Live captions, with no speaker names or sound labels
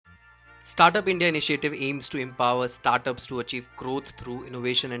Startup India initiative aims to empower startups to achieve growth through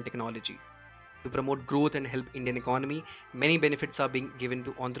innovation and technology. To promote growth and help Indian economy, many benefits are being given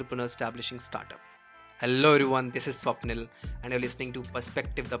to entrepreneurs establishing startup. Hello everyone, this is Swapnil and you're listening to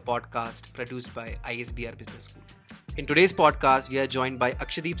Perspective the podcast produced by ISBR Business School. In today's podcast, we are joined by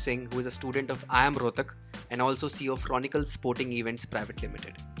Akshdeep Singh, who is a student of IIM Rohtak and also CEO of Chronicles Sporting Events Private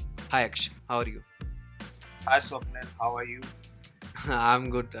Limited. Hi Aksh, how are you? Hi Swapnil, how are you?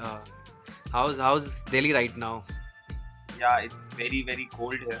 I'm good. How's Delhi right now? Yeah, it's very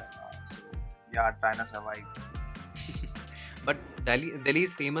cold here. So yeah, trying to survive. But Delhi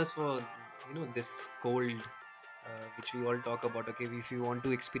is famous for this cold, which we all talk about. Okay, if you want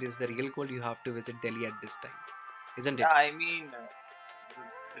to experience the real cold, you have to visit Delhi at this time, isn't Yeah, it? I mean,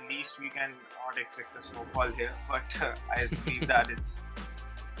 the least we can not expect the snowfall here, but I believe that it's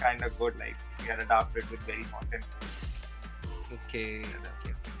kind of good. Like we are adapted with very hot and cold Okay, weather.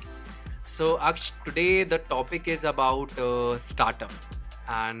 okay. So Aksh, today the topic is about startup,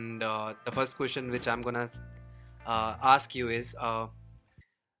 and the first question which I'm gonna ask you is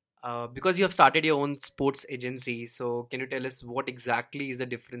because you have started your own sports agency, so can you tell us what exactly is the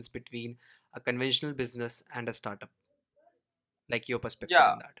difference between a conventional business and a startup? Like your perspective Yeah,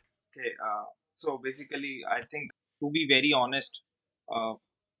 in that. okay. So basically, I think to be very honest, uh,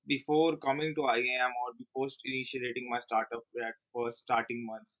 before coming to IIM or before initiating my startup at first starting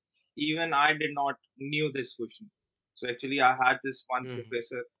months, even I did not knew this question. So actually, I had this one Mm-hmm.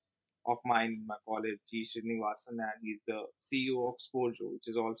 professor of mine in my college, G. Srinivasan, and he's the CEO of Sportjo, which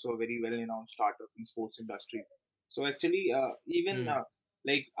is also a very well-renowned startup in sports industry. So actually, even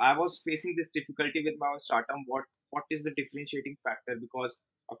like I was facing this difficulty with my startup. What is the differentiating factor? Because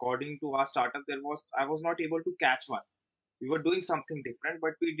according to our startup, I was not able to catch one. We were doing something different,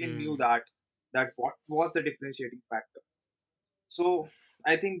 but we didn't knew that what was the differentiating factor. So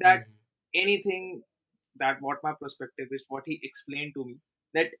I think that Mm-hmm. anything that what my perspective is, what he explained to me,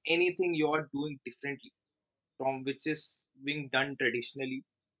 that anything you are doing differently from which is being done traditionally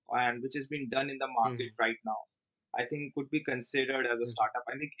and which is being done in the market Mm-hmm. right now, I think could be considered as a startup.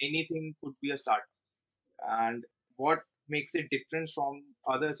 I think anything could be a startup. And what makes it different from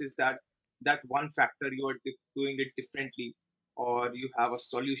others is that one factor you are doing it differently, or you have a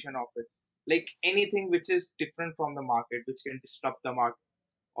solution of it. Like anything which is different from the market, which can disrupt the market,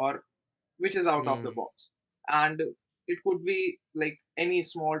 or which is out of the Mm-hmm. box. And it could be like any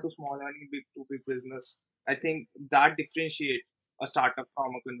small to small, any big to big business. I think that differentiate a startup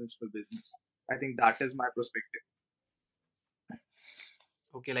from a conventional business. I think that is my perspective.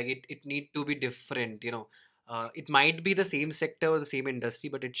 Okay, like it need to be different, it might be the same sector or the same industry,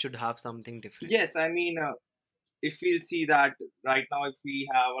 but it should have something different. Yes, I mean, if we'll see that right now, if we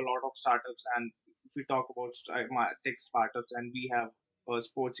have a lot of startups, and if we talk about tech startups, and we have a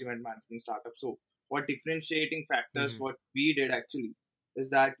sports event management startup. So what differentiating factors Mm-hmm. what we did actually is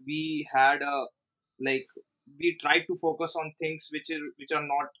that we had a like we tried to focus on things which are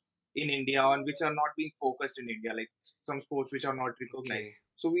not in India and which are not being focused in India, like some sports which are not recognized. Okay.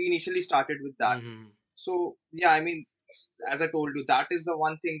 So we initially started with that. Mm-hmm. So yeah, I mean, as I told you, that is the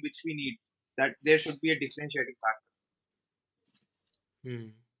one thing which we need, that there should be a differentiating factor. Hmm.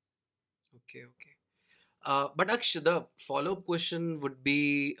 Okay, okay. But Aksh, the follow-up question would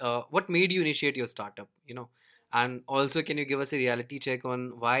be, what made you initiate your startup? And also, can you give us a reality check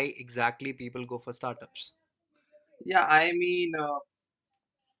on why exactly people go for startups? Yeah, I mean,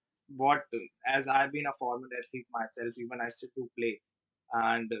 what as I've been a former athlete myself, even I still do play,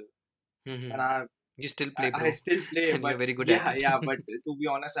 and when Mm-hmm. I, You still I play, I bro, still play, and you're but very good at yeah, it. yeah. But to be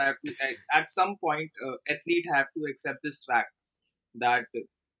honest, at some point, athlete have to accept this fact that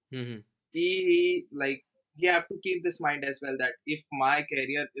Mm-hmm. like he have to keep this mind as well, that if my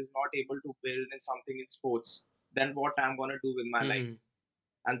career is not able to build in something in sports, then what I'm gonna do with my life? Mm-hmm.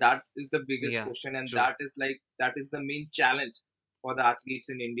 And that is the biggest Yeah, question, and true. that is the main challenge for the athletes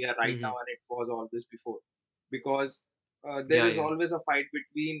in India right now, Mm-hmm. and it was always before, because there Yeah, is yeah. always a fight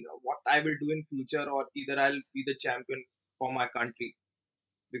between what I will do in future, or either I'll be the champion for my country,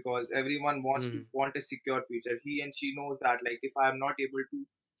 because everyone Mm-hmm. want a secure future. He and she knows that, like, if I am not able to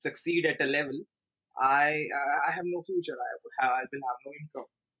succeed at a level, I have no future. I will have no income,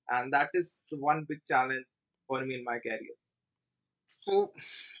 and that is the one big challenge for me in my career. So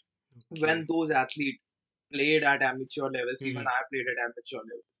when Okay. those athletes played at amateur levels, even Mm-hmm. I played at amateur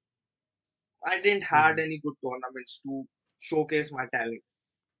levels, I didn't had Mm-hmm. any good tournaments to showcase my talent,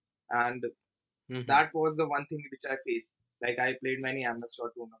 and Mm-hmm. that was the one thing which I faced. Like I played many amateur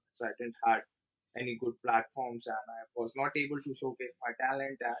tournaments, I didn't had any good platforms, and I was not able to showcase my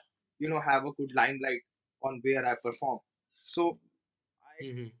talent and have a good limelight on where I perform. So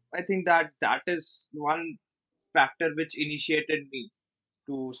Hmm. I think that that is one factor which initiated me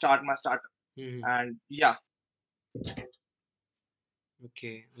to start my startup. Hmm. And yeah,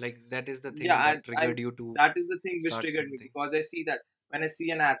 Okay, like that is the yeah, thing that I triggered you to that is the thing which start triggered me, something. because I see that when I see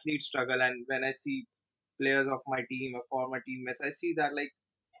an athlete struggle and when I see players of my team or former teammates, I see that like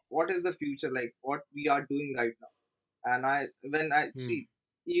what is the future, like what we are doing right now. And I when I Hmm. see,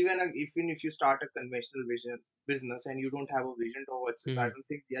 even if you start a conventional vision business and you don't have a vision towards it, I Hmm. don't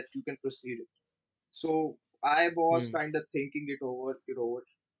think that you can proceed it. So I was Hmm. kind of thinking it over,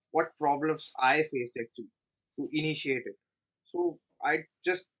 what problems I faced actually to initiate it. So I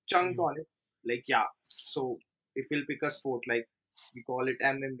just chunked Hmm. on it, like yeah. So if we'll pick a sport like we call it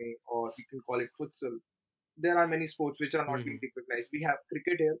MMA or we can call it futsal, there are many sports which are not being Hmm. recognized. We have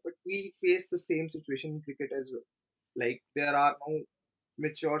cricket here, but we face the same situation in cricket as well. Like there are no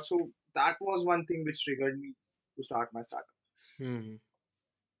mature. So that was one thing which triggered me to start my startup. Hmm.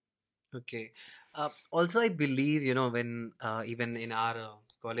 Okay. Also, I believe, when even in our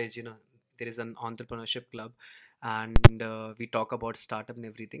college, there is an entrepreneurship club, and we talk about startup and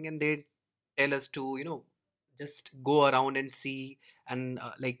everything, and they tell us to, just go around and see and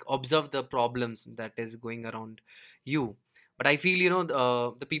like observe the problems that is going around you. But I feel,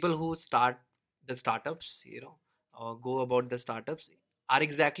 the people who start the startups, go about the startups are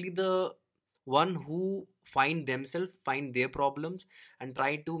exactly the one who find their problems and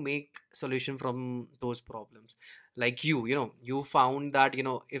try to make solution from those problems. Like you found that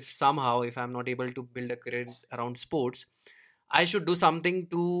if somehow, if I'm not able to build a career around sports, I should do something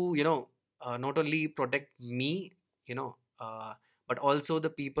to not only protect me, you know but also the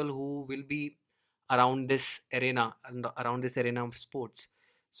people who will be around this arena and around this arena of sports.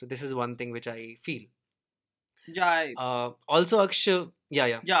 So this is one thing which I feel. Yeah, Also, Akshay,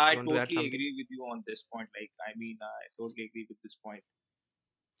 yeah, yeah, I you want to add totally something? agree with you on this point. Like, I mean, I totally agree with this point.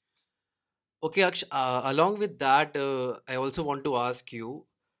 Okay, Aksh, along with that, I also want to ask you,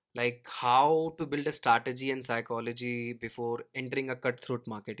 like, how to build a strategy and psychology before entering a cutthroat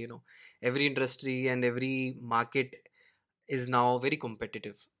market. Every industry and every market is now very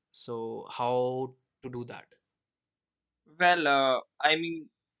competitive. So, how to do that? Well, I mean,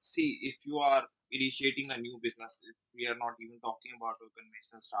 see, if you are initiating a new business, if we are not even talking about a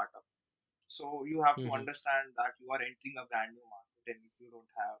conventional startup, so you have to Mm-hmm. understand that you are entering a brand new market, and if you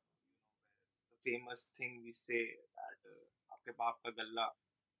don't have, the famous thing we say that "आपके बाप का गल्ला"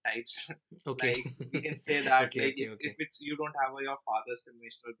 types, Okay. like we can say that Okay, like okay, it's if okay. it's you don't have your father's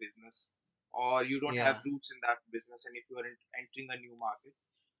conventional business or you don't Yeah. have roots in that business, and if you are entering a new market,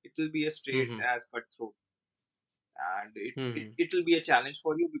 it will be a straight Mm-hmm. as cutthroat, and Mm-hmm. it will be a challenge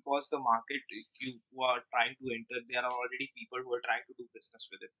for you because the market you are trying to enter, there are already people who are trying to do business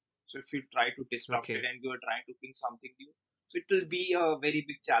with it. So if you try to disrupt it Okay. and you are trying to bring something new, so it will be a very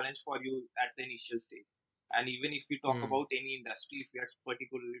big challenge for you at the initial stage. And even if we talk Mm. about any industry, if we are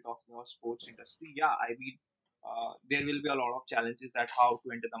particularly talking about sports industry, yeah, I mean, there will be a lot of challenges that how to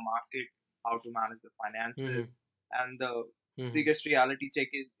enter the market, how to manage the Mm-hmm. finances, and the Mm-hmm. biggest reality check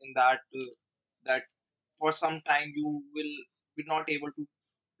is in that that for some time you will be not able to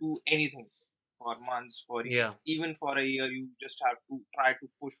do anything for months, for Yeah. even for a year. You just have to try to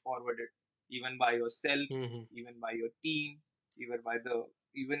push forward it, even by yourself, Mm-hmm. even by your team, even by the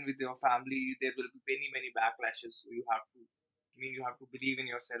even with your family. There will be many backlashes, so you have to, I mean, you have to believe in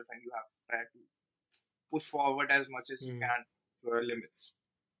yourself and you have to try to push forward as much as you Mm-hmm. can to your limits.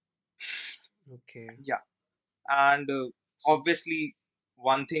 Okay. Yeah. And So, obviously,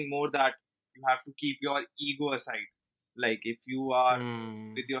 one thing more, that you have to keep your ego aside. Like if you are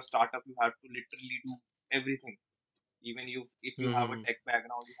mm. with your startup, you have to literally do everything. Even you, if you have a Mm-hmm. tech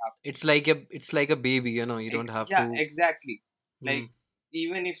background, you have to. It's like a baby, you don't have Yeah, to. exactly. Like Mm.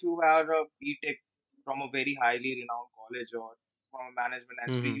 even if you are a BTech from a very highly renowned college or from a management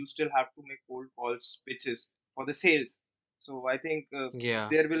industry, Mm-hmm. you still have to make cold calls, pitches for the sales. So I think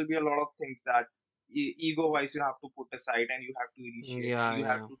Yeah. there will be a lot of things that ego-wise you have to put aside, and you have to initiate, and Yeah, you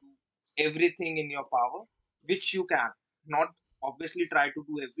have yeah, to do everything in your power, which you can. Not obviously try to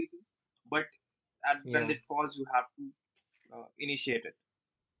do everything, but when yeah, it calls, you have to initiate it.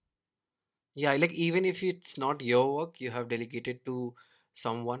 yeah. Like, even if it's not your work, you have delegated to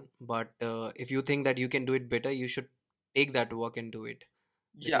someone. But if you think that you can do it better, you should take that work and do it.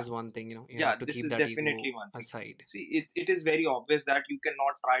 This Yeah. is one thing. You Yeah, have to this keep is that definitely ego one thing. aside. See, it is very obvious that you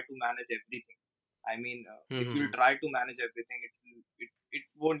cannot try to manage everything. I mean, if you Mm-hmm. try to manage everything, it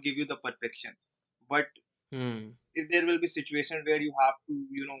won't give you the perfection. But Hmm. if there will be situation where you have to,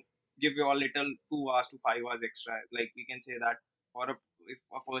 give your little 2 hours to 5 hours extra, like we can say that, or if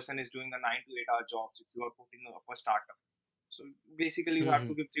a person is doing a 9 to 8 hour jobs, if you are putting up a startup, So basically, you have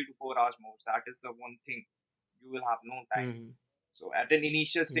to Mm-hmm. give 3 to 4 hours more. That is the one thing. You will have no time. Mm-hmm. So at an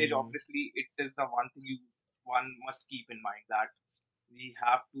initial stage, Mm-hmm. obviously, it is the one thing one must keep in mind, that we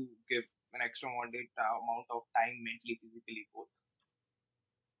have to give an extraordinary amount of time mentally, physically, both.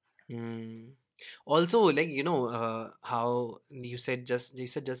 Mm. Also, like how you said just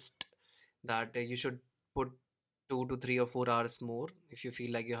that you should put 2 to 3 or 4 hours more if you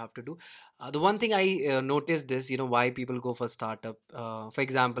feel like you have to do. The one thing I noticed this, why people go for startup. For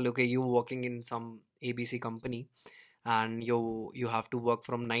example, okay, you working in some ABC company, and you have to work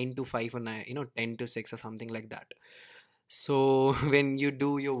from 9 to 5 or 9, 10 to 6 or something like that. So when you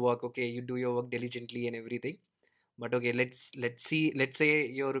do your work, okay, you do your work diligently and everything, but okay, let's see. Let's say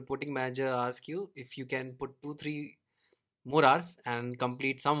your reporting manager asks you if you can put 2 3 more hours and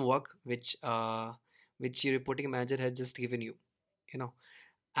complete some work which your reporting manager has just given you. You know,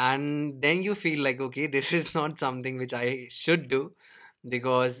 and then you feel like, okay, this is not something which I should do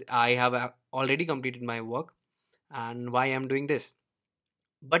because I have already completed my work, and why I'm doing this.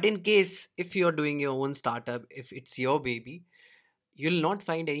 But in case if you're doing your own startup, if it's your baby, you'll not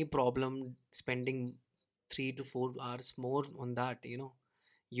find any problem spending 3 to 4 hours more on that.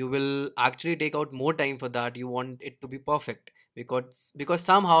 You will actually take out more time for that. You want it to be perfect because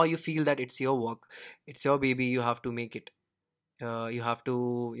somehow you feel that it's your work, it's your baby, you have to make it. You have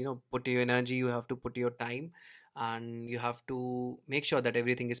to put your energy, you have to put your time, and you have to make sure that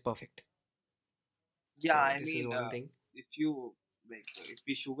everything is perfect. Yeah, So I this is mean, one thing. if you like, if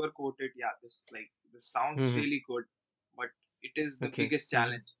we sugarcoat it, yeah, this sounds Hmm. really good, but it is the Okay. biggest Hmm.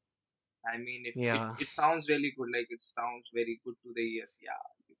 challenge. I mean, if Yeah. it sounds really good, like it sounds very good to the ears. Yeah,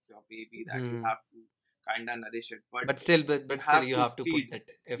 it's your baby that you Hmm. have to kind of nourish it, but But you still have you to have to feed. put that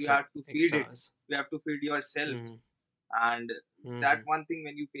You effort, have to feed extra it. hours. You have to feed yourself. Hmm. And that Hmm. one thing,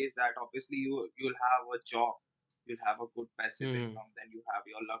 when you face that, obviously you'll have a job, you'll have a good passive Hmm. income, then you have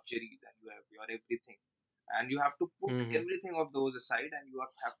your luxuries and you have your everything, and you have to put Hmm. everything of those aside, and you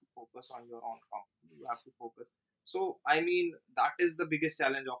have to focus on your own company. You have to focus. So I mean, that is the biggest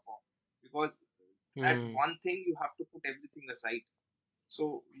challenge of all, because at Hmm. one thing you have to put everything aside.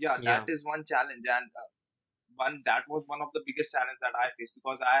 So yeah, that Yeah. is one challenge. And one that was one of the biggest challenge that I faced,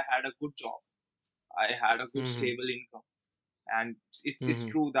 because I had a good job, I had a good Hmm. stable income. And it's Hmm.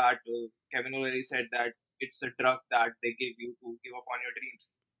 true that Kevin already said that it's a drug that they give you to give up on your dreams.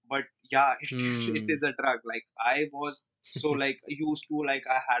 But yeah, it Hmm. is a drug. Like I was so like used to, like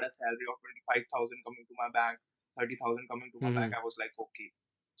I had a salary of 25,000 coming to my bank, 30,000 coming to my bank. Hmm. I was like, okay.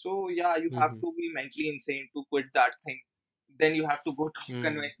 So yeah, you have Hmm. to be mentally insane to quit that thing. Then you have to go to Hmm.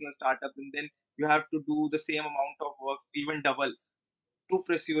 conventional startup, and then you have to do the same amount of work, even double, to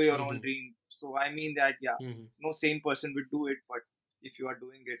pursue your own Hmm. dream. So I mean that, yeah, Hmm. no sane person would do it, but if you are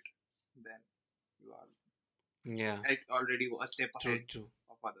doing it, then you are Yeah. like already a step ahead True. True.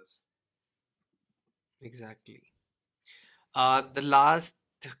 of others. Exactly. The last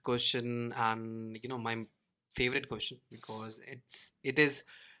question, and my favorite question, because it is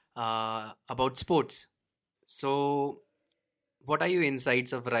about sports. So, what are your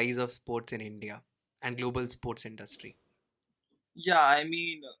insights of rise of sports in India and global sports industry? Yeah, I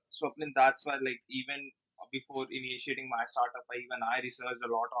mean, Swapnin, that's why, like, even before initiating my startup, I researched a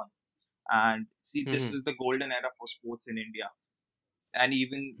lot on. And see, this Hmm. is the golden era for sports in India and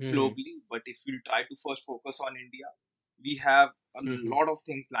even Hmm. globally. But if we try to first focus on India, we have a Hmm. lot of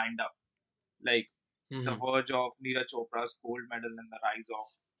things lined up, like the Hmm. verge of Neeraj Chopra's gold medal and the rise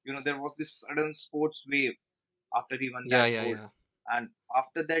of, there was this sudden sports wave after he won Yeah. that Yeah. gold. Yeah. And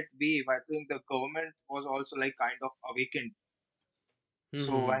after that wave, I think the government was also like kind of awakened.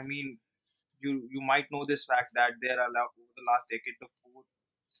 So Hmm. I mean, you might know this fact that there are over the last decade, the four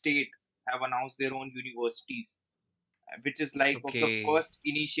state have announced their own universities, which is like of the Okay. first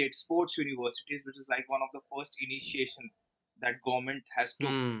initiate sports universities, which is like one of the first initiation that government has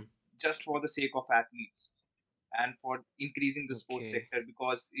took Hmm. just for the sake of athletes and for increasing the sports Okay. sector,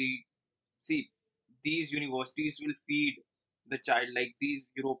 because see, these universities will feed the child, like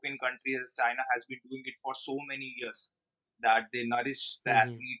these European countries, as China has been doing it for so many years, that they nourish the Hmm.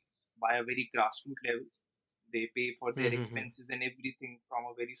 athlete by a very grassroots level. They pay for their Hmm. expenses and everything from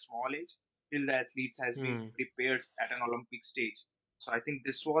a very small age till the athletes has been Hmm. prepared at an Olympic stage. So I think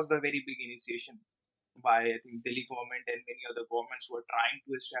this was the very big initiation by, I think, Delhi government and many other governments who are trying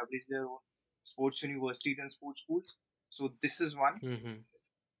to establish their own sports universities and sports schools. So this is one. Hmm. Hmm.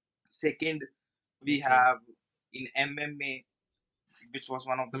 Second, we Okay. have in MMA, which was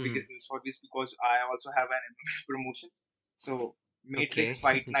one of the Hmm. biggest news for this, because I also have an MMA promotion. So Matrix Okay.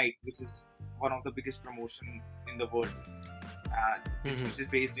 Fight Night, which is one of the biggest promotion in the world, which Hmm. is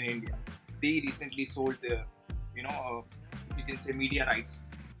based in India. They recently sold their, you know, can say media rights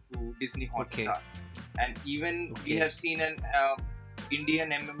to Disney Okay. Hotstar, and even we Okay. have seen an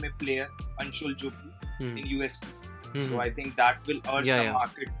Indian MMA player Anshul Joki Hmm. in UFC. So Hmm. I think that will urge Yeah, the yeah.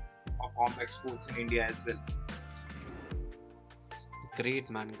 market of combat sports in India as well. Great,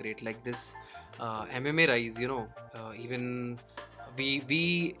 man. Great. Like this MMA rise, even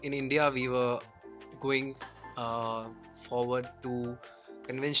we in India, we were going forward to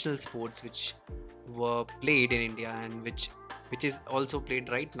conventional sports which were played in India and which is also played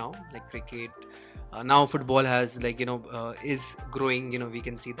right now, like cricket. Now football has, like, is growing. We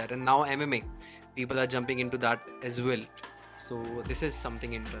can see that, and now MMA, people are jumping into that as well. So this is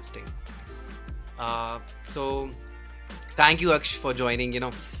something interesting. So thank you, Aksh, for joining.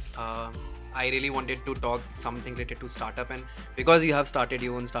 Uh, I really wanted to talk something related to startup, and because you have started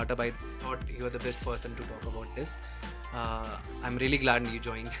your own startup, I thought you are the best person to talk about this. I'm really glad you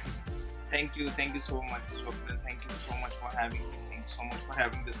joined. Thank you so much, Swapnil. Thank you so much for having me. Thank you so much for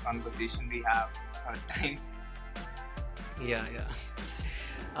having this conversation we have time. Yeah, yeah.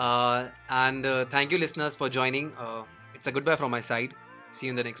 And thank you, listeners, for joining. It's a goodbye from my side. See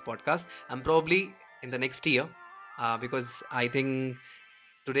you in the next podcast. And probably in the next year, because I think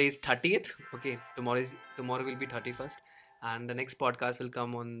today is 30th. Okay, tomorrow will be 31st, and the next podcast will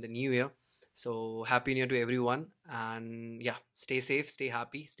come on the new year. So happy new year to everyone, and yeah, stay safe, stay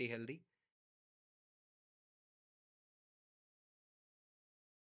happy, stay healthy.